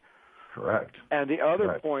day. Correct. And the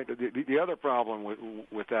other point, the other problem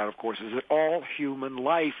with that, of course, is that all human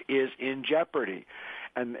life is in jeopardy,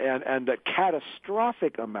 and that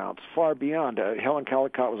catastrophic amounts far beyond. Helen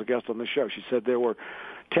Callicott was a guest on the show. She said there were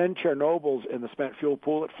 10 Chernobyls in the spent fuel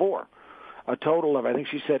pool at 4. A total of, I think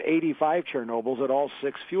she said, 85 Chernobyls at all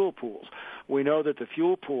 6 fuel pools. We know that the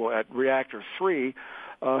fuel pool at reactor 3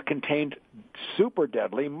 contained super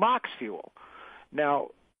deadly MOX fuel. Now,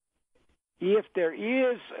 if there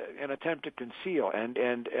is an attempt to conceal,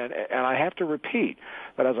 and I have to repeat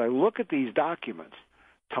that as I look at these documents,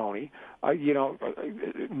 Tony,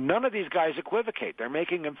 none of these guys equivocate. They're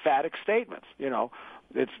making emphatic statements.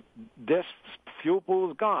 It's this fuel pool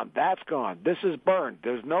is gone, that's gone, this is burned.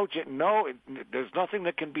 There's there's nothing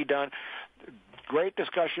that can be done. Great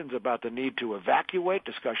discussions about the need to evacuate,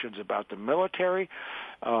 discussions about the military,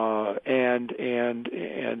 and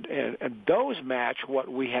those match what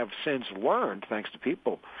we have since learned, thanks to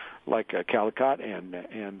people like Callicott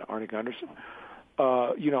and Arne Gunderson,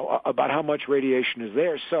 about how much radiation is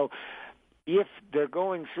there. So if they're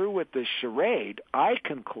going through with this charade, I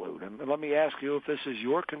conclude, and let me ask you if this is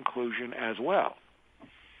your conclusion as well,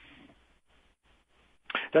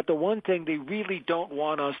 that the one thing they really don't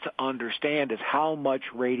want us to understand is how much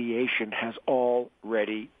radiation has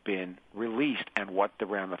already been released and what the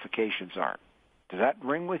ramifications are. Does that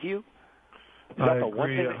ring with you? I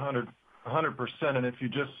agree 100%. And if you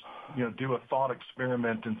just do a thought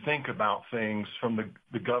experiment and think about things from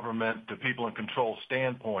the government to people in control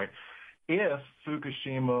standpoint, if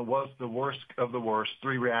Fukushima was the worst of the worst,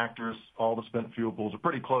 3 reactors, all the spent fuel pools are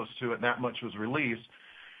pretty close to it, and that much was released,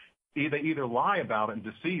 they either lie about it and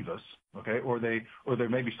deceive us, okay, or there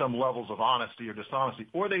may be some levels of honesty or dishonesty,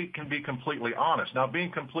 or they can be completely honest. Now, being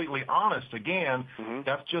completely honest, again,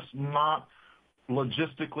 that's just not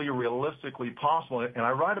logistically or realistically possible. And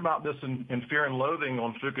I write about this in Fear and Loathing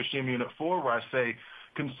on Fukushima Unit 4, where I say,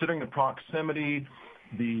 considering the proximity,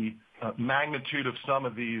 the magnitude of some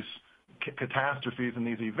of these catastrophes and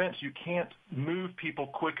these events, you can't move people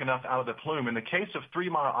quick enough out of the plume. In the case of 3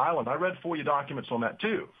 Mile Island, I read FOIA documents on that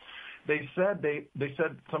too. They said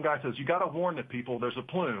some guy says, you got to warn the people there's a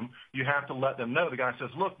plume. You have to let them know. The guy says,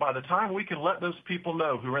 look, by the time we can let those people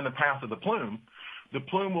know who are in the path of the plume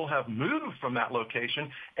will have moved from that location,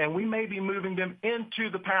 and we may be moving them into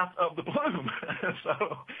the path of the plume.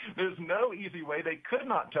 So there's no easy way. They could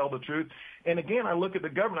not tell the truth. And again, I look at the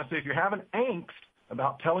government. I say, if you're having angst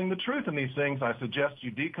about telling the truth in these things, I suggest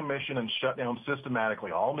you decommission and shut down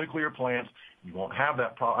systematically all nuclear plants. You won't have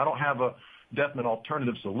that problem. I don't have a definite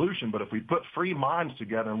alternative solution, but if we put free minds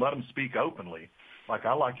together and let them speak openly, like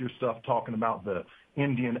I like your stuff talking about the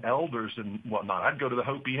Indian elders and whatnot, I'd go to the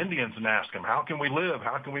Hopi Indians and ask them, how can we live?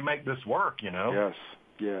 How can we make this work,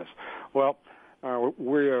 Yes. Well,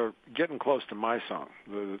 we are getting close to my song,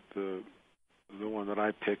 the one that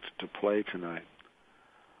I picked to play tonight.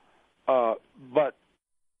 But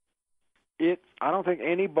I don't think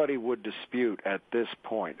anybody would dispute at this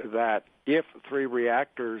point that if 3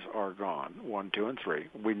 reactors are gone, 1, 2, and 3,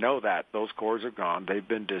 we know that those cores are gone. They've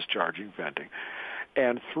been discharging, venting.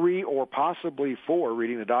 and 3 or possibly 4,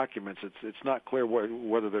 reading the documents, it's not clear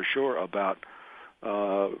whether they're sure about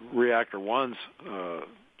reactor 1's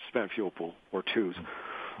spent fuel pool or 2's.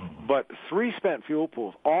 But 3 spent fuel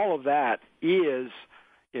pools, all of that is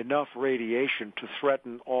enough radiation to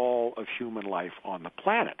threaten all of human life on the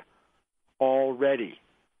planet already.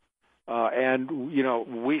 And, you know,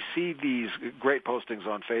 we see these great postings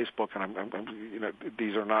on Facebook, and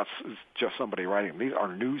these are not just somebody writing them. These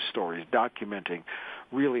are news stories documenting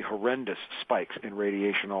really horrendous spikes in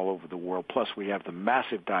radiation all over the world. Plus, we have the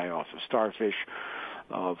massive die-offs of starfish,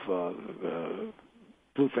 of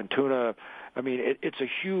bluefin tuna. I mean, it's a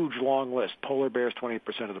huge, long list. Polar bears, 20%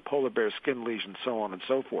 of the polar bears, skin lesions, so on and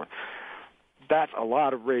so forth. That's a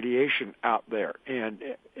lot of radiation out there. And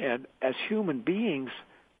as human beings,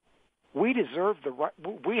 we deserve the right.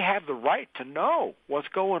 We have the right to know what's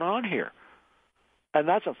going on here, and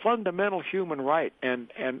that's a fundamental human right. And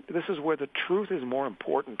this is where the truth is more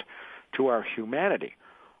important to our humanity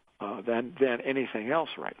than anything else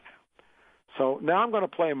right now. So now I'm going to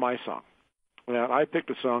play my song. Now, I picked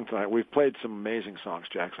a song tonight. We've played some amazing songs: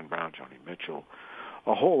 Jackson Browne, Joni Mitchell,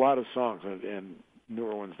 a whole lot of songs in New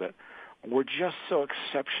Orleans that were just so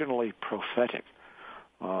exceptionally prophetic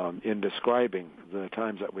in describing the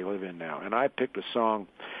times that we live in now. And I picked a song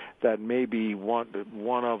that may be one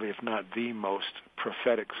of, if not the most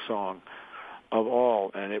prophetic song of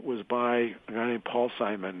all, and it was by a guy named Paul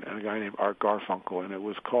Simon and a guy named Art Garfunkel, and it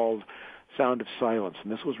was called Sound of Silence.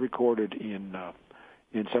 And this was recorded in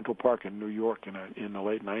Central Park in New York in the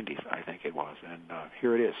late 90s, I think it was. And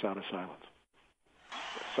here it is, Sound of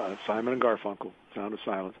Silence. Simon and Garfunkel, Sound of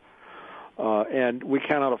Silence. And we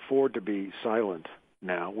cannot afford to be silent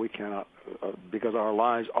now. We cannot, because our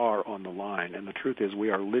lives are on the line. And the truth is, we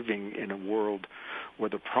are living in a world where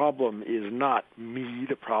the problem is not me,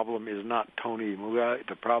 the problem is not Tony Muga,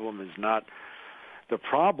 the problem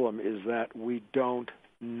is that we don't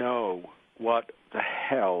know what the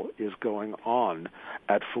hell is going on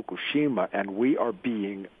at Fukushima, and we are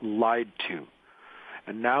being lied to.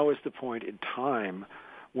 And now is the point in time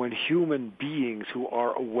when human beings who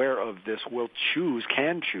are aware of this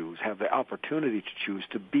can choose, have the opportunity to choose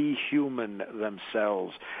to be human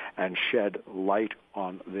themselves and shed light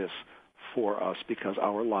on this for us, because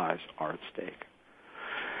our lives are at stake.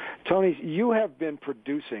 Tony, you have been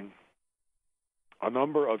producing a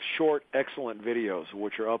number of short, excellent videos,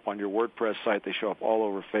 which are up on your WordPress site. They show up all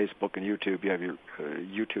over Facebook and YouTube. You have your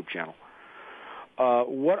YouTube channel.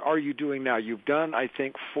 What are you doing now? You've done, I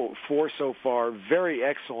think, four so far. Very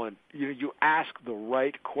excellent. You ask the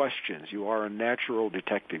right questions. You are a natural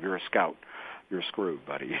detective. You're a scout. You're screwed,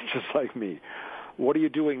 buddy. Just like me. What are you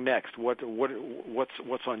doing next? What's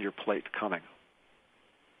on your plate coming?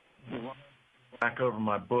 Back over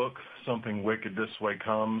my book, Something Wicked This Way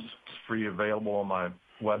Comes. It's free, available on my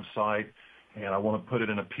website, and I want to put it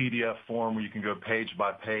in a PDF form where you can go page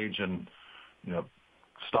by page and,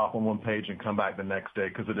 stop on one page and come back the next day,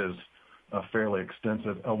 because it is fairly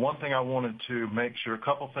extensive. One thing I wanted to make sure, a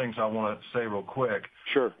couple things I want to say real quick.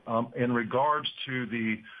 Sure. In regards to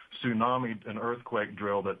the tsunami and earthquake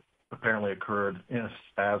drill that apparently occurred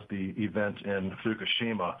as the event in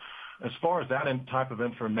Fukushima, as far as that type of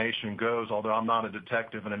information goes, although I'm not a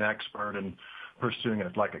detective and an expert in pursuing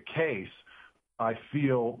it like a case, I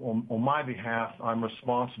feel on my behalf I'm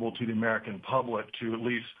responsible to the American public to at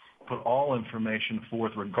least put all information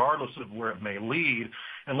forth, regardless of where it may lead,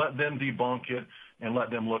 and let them debunk it and let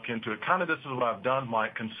them look into it. Kind of this is what I've done,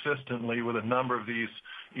 Mike, consistently with a number of these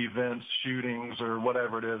events, shootings, or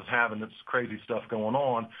whatever it is, having this crazy stuff going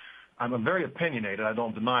on. I'm very opinionated. I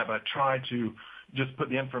don't deny it, but I try to just put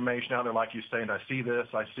the information out there, like you say, and I see this,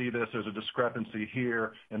 there's a discrepancy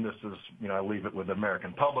here, and this is, I leave it with the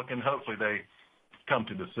American public, and hopefully they come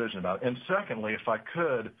to a decision about it. And secondly, if I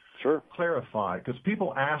could clarify, because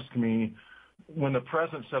people ask me, when the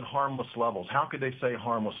president said harmless levels, how could they say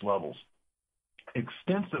harmless levels?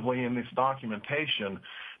 Extensively in this documentation,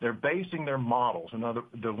 they're basing their models, and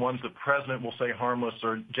the ones the president will say harmless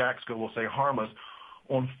or Jacksco will say harmless,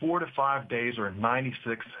 on 4 to 5 days or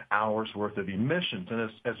 96 hours worth of emissions. And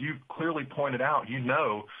as you clearly pointed out,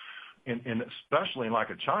 in especially in like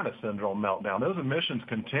a China syndrome meltdown, those emissions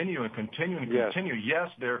continue and continue and continue. Yes,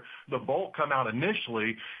 the bulk come out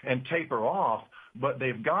initially and taper off, but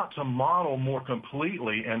they've got to model more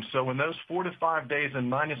completely. And so in those 4 to 5 days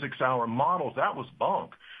and 96-hour models, that was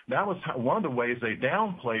bunk. That was one of the ways they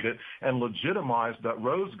downplayed it and legitimized that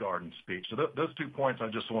Rose Garden speech. So those 2 points I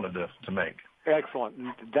just wanted to make. Excellent.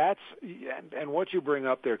 And what you bring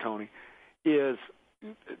up there, Tony, is,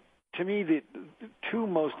 to me, the two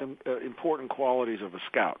most important qualities of a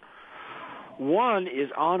scout. One is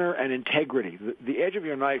honor and integrity. The edge of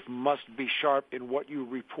your knife must be sharp in what you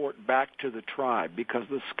report back to the tribe, because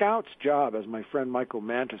the scout's job, as my friend Michael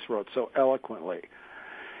Mantis wrote so eloquently,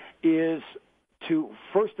 is to,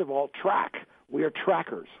 first of all, track. We are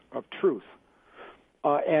trackers of truth.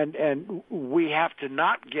 And we have to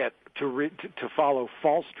not get to follow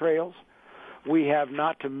false trails. We have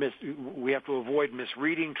we have to avoid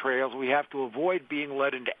misreading trails. We have to avoid being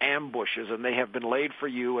led into ambushes, and they have been laid for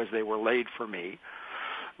you as they were laid for me.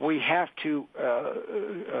 We have to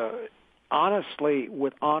honestly,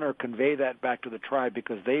 with honor, convey that back to the tribe,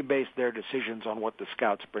 because they base their decisions on what the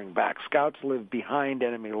scouts bring back. Scouts live behind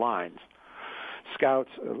enemy lines. Scouts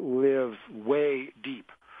live way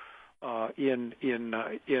deep in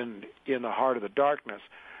the heart of the darkness.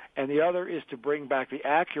 And the other is to bring back the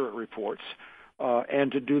accurate reports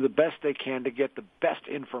and to do the best they can to get the best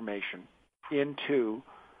information into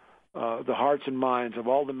the hearts and minds of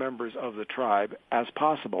all the members of the tribe as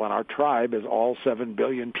possible. And our tribe is all 7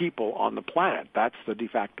 billion people on the planet. That's the de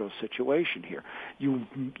facto situation here.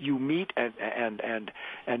 You meet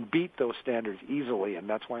and beat those standards easily, and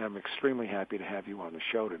that's why I'm extremely happy to have you on the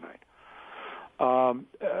show tonight.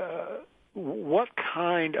 What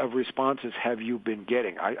kind of responses have you been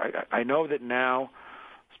getting? I know that now,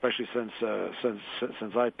 especially since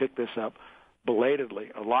I picked this up belatedly,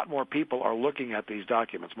 a lot more people are looking at these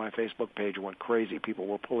documents. My Facebook page went crazy. People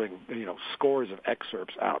were pulling, scores of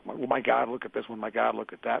excerpts out. Oh my God, look at this one. My God,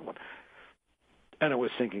 look at that one. And it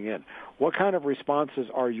was sinking in. What kind of responses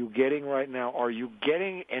are you getting right now? Are you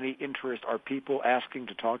getting any interest? Are people asking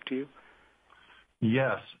to talk to you?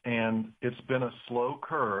 Yes, and it's been a slow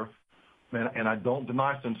curve. And I don't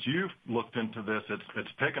deny, since you've looked into this, it's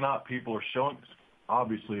picking up. People are showing.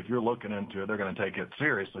 Obviously, if you're looking into it, they're going to take it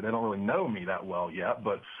seriously. They don't really know me that well yet,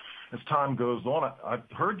 but as time goes on, I've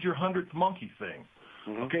heard your 100th monkey thing.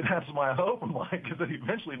 Mm-hmm. Okay, that's my hope, Mike, is that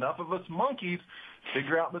eventually enough of us monkeys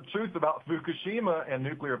figure out the truth about Fukushima and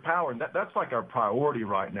nuclear power. And that's like our priority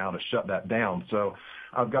right now, to shut that down. So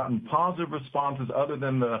I've gotten positive responses other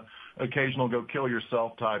than the occasional go kill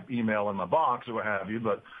yourself type email in my box or what have you.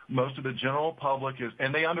 But most of the general public is,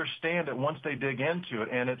 and they understand it once they dig into it.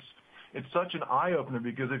 And it's such an eye-opener,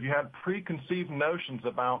 because if you have preconceived notions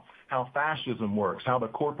about how fascism works, how the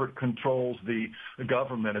corporate controls the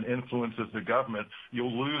government and influences the government,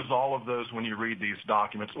 you'll lose all of those when you read these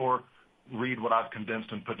documents, or read what I've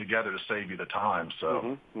condensed and put together to save you the time.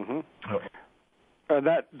 So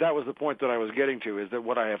that was the point that I was getting to, is that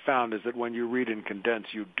what I have found is that when you read and condense,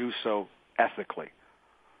 you do so ethically.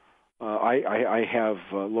 I have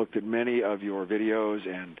looked at many of your videos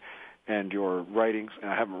and your writings,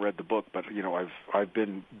 and I haven't read the book, but I've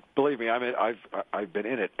been, believe me, I've been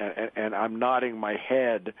in it, and I'm nodding my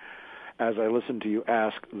head as I listen to you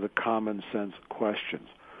ask the common sense questions.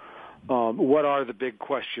 What are the big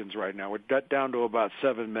questions right now? We're down to about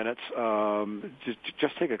 7 minutes.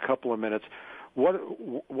 Just take a couple of minutes. What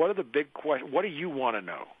are the big questions? What do you want to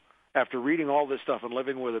know after reading all this stuff and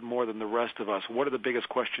living with it more than the rest of us? What are the biggest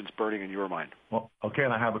questions burning in your mind? Well, okay,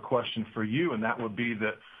 and I have a question for you, and that would be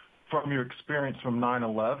that from your experience from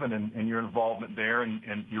 9/11 and your involvement there and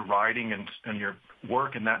your writing and your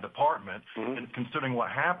work in that department, mm-hmm. and considering what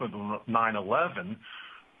happened on 9/11,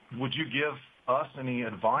 would you give us any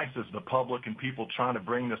advice as the public and people trying to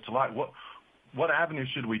bring this to light? What avenue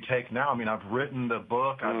should we take now? I mean, I've written the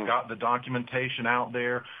book. I've got the documentation out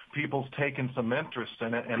there. People's taken some interest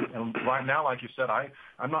in it. And right now, like you said,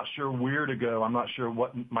 I'm not sure where to go. I'm not sure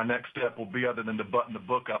what my next step will be other than to button the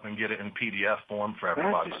book up and get it in PDF form for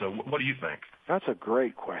everybody. So what do you think? That's a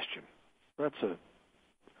great question.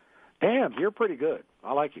 Damn, you're pretty good.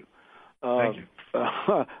 I like you. Thank you.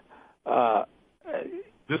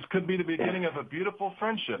 This could be the beginning of a beautiful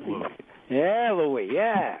friendship, Louis. Yeah, Louis,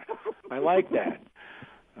 yeah. I like that.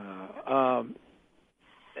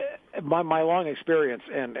 My long experience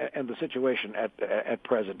and the situation at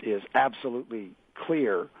present is absolutely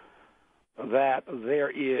clear that there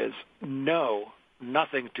is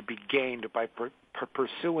nothing to be gained by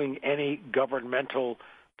pursuing any governmental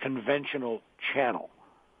conventional channel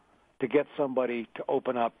to get somebody to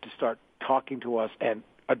open up, to start talking to us and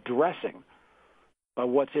addressing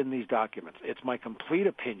what's in these documents. It's my complete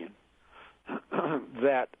opinion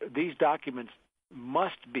that these documents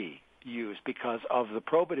must be used because of the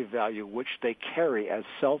probative value which they carry as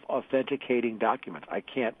self-authenticating documents. I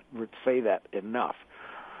can't say that enough.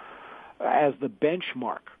 As the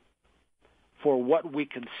benchmark for what we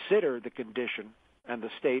consider the condition and the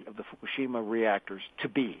state of the Fukushima reactors to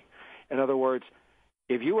be. In other words,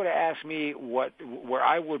 if you were to ask me where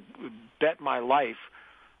I would bet my life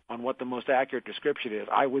on what the most accurate description is,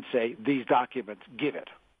 I would say these documents give it.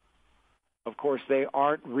 Of course, they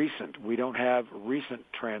aren't recent. We don't have recent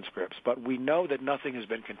transcripts, but we know that nothing has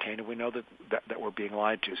been contained, and we know that we're being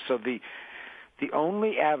lied to. So the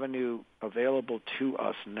only avenue available to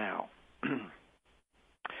us now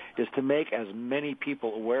is to make as many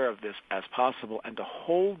people aware of this as possible and to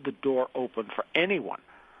hold the door open for anyone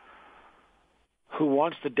who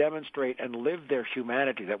wants to demonstrate and live their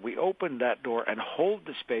humanity, that we open that door and hold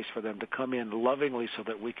the space for them to come in lovingly so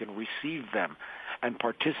that we can receive them and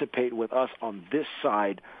participate with us on this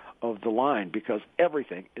side of the line, because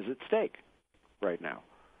everything is at stake right now.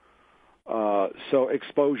 So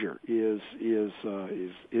exposure is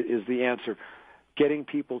the answer. Getting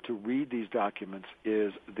people to read these documents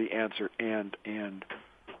is the answer, and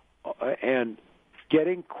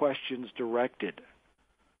getting questions directed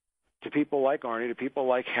to people like Arnie, to people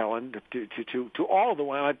like Helen, to all of the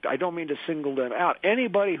women. I don't mean to single them out.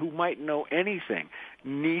 Anybody who might know anything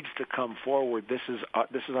needs to come forward. This is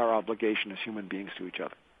our obligation as human beings to each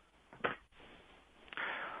other.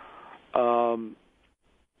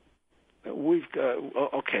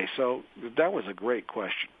 Okay, so that was a great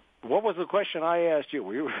question. What was the question I asked you?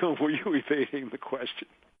 Were you evading the question?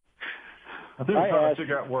 I think I'm trying to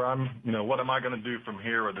figure out where what am I going to do from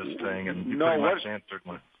here with this thing, and you pretty much answered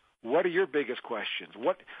one. What are your biggest questions?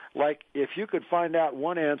 If you could find out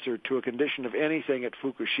one answer to a condition of anything at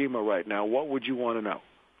Fukushima right now, what would you want to know?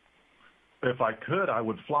 If I could, I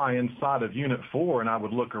would fly inside of Unit 4 and I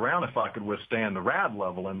would look around if I could withstand the rad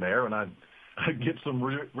level in there, and I'd get some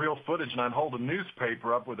real footage, and I'd hold a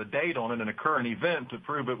newspaper up with a date on it and a current event to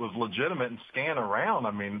prove it was legitimate and scan around.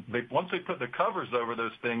 I mean, once they put the covers over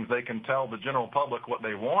those things, they can tell the general public what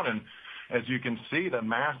they want, and as you can see, the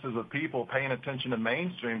masses of people paying attention to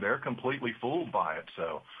mainstream, they're completely fooled by it.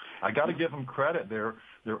 So I got to give them credit. They're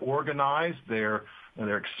organized, they're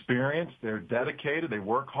experienced, they're dedicated, they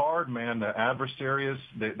work hard. Man, the adversaries,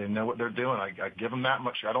 they know what they're doing. I give them that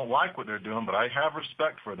much. I don't like what they're doing, but I have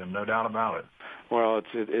respect for them, no doubt about it. Well,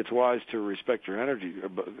 it's wise to respect your enemy,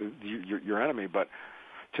 but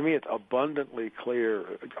to me, it's abundantly clear.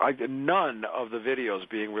 None of the videos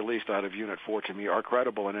being released out of Unit 4 to me are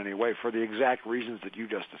credible in any way for the exact reasons that you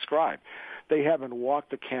just described. They haven't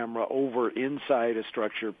walked the camera over inside a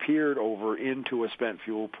structure, peered over into a spent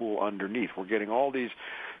fuel pool underneath. We're getting all these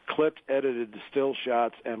clipped, edited still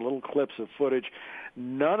shots and little clips of footage,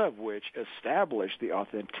 none of which establish the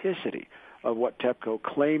authenticity of what TEPCO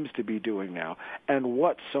claims to be doing now and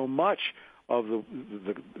what so much of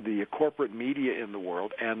the corporate media in the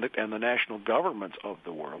world and the national governments of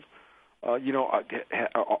the world, are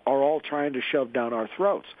all trying to shove down our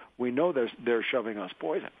throats. We know they're shoving us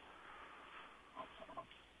poison,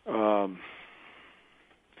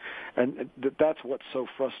 and that's what's so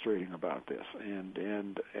frustrating about this.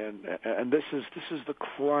 And this is the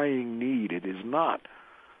crying need. It is not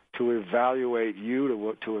to evaluate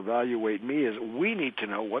you, to evaluate me. Is we need to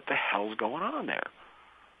know what the hell's going on there.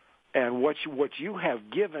 And what you have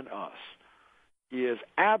given us is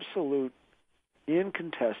absolute,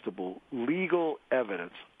 incontestable, legal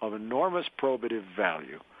evidence of enormous probative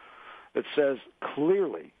value that says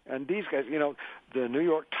clearly, and these guys, the New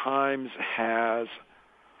York Times has,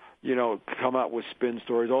 come out with spin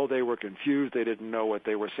stories. Oh, they were confused. They didn't know what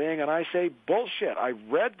they were saying. And I say, bullshit. I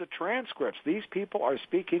read the transcripts. These people are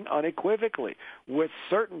speaking unequivocally with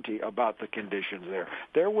certainty about the conditions there.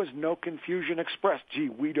 There was no confusion expressed. Gee,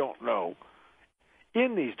 we don't know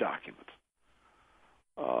in these documents.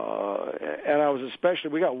 And I was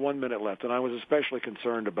especially, we got 1 minute left, and I was especially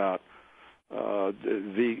concerned about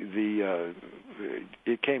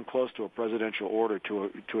it came close to a presidential order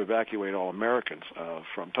to evacuate all Americans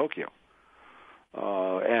from Tokyo,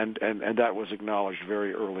 and that was acknowledged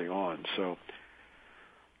very early on. So,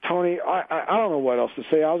 Tony, I don't know what else to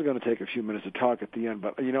say. I was going to take a few minutes to talk at the end,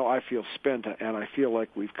 but I feel spent, and I feel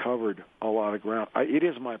like we've covered a lot of ground. It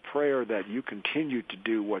is my prayer that you continue to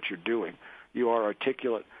do what you're doing. You are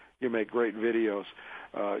articulate. You make great videos.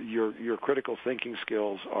 Your critical thinking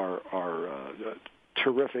skills are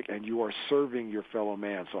terrific, and you are serving your fellow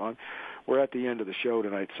man. So we're at the end of the show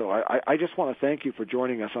tonight. So I just want to thank you for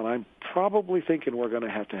joining us, and I'm probably thinking we're going to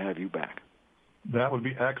have you back. That would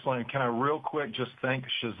be excellent. Can I real quick just thank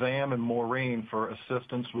Shazam and Maureen for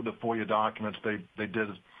assistance with the FOIA documents? They did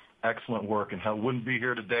excellent work, and wouldn't be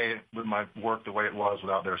here today with my work the way it was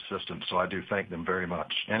without their assistance. So I do thank them very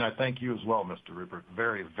much. And I thank you as well, Mr. Ruppert,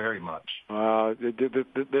 very, very much.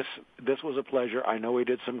 This was a pleasure. I know we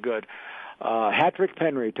did some good. Hatrick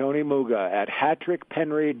Penry, Tony Muga, at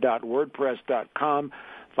hatrickpenry.wordpress.com.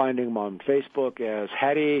 Finding him on Facebook as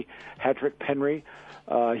Hatrick Penry.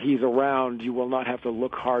 He's around. You will not have to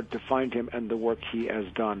look hard to find him and the work he has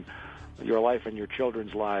done. your life and your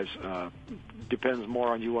children's lives depends more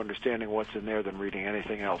on you understanding what's in there than reading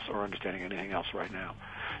anything else or understanding anything else right now.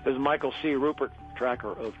 This is Michael C. Ruppert,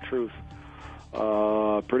 Tracker of Truth.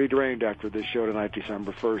 Pretty drained after this show tonight,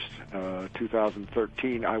 December 1st,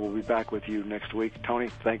 2013. I will be back with you next week. Tony,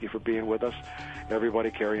 thank you for being with us.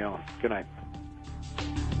 Everybody carry on. Good night.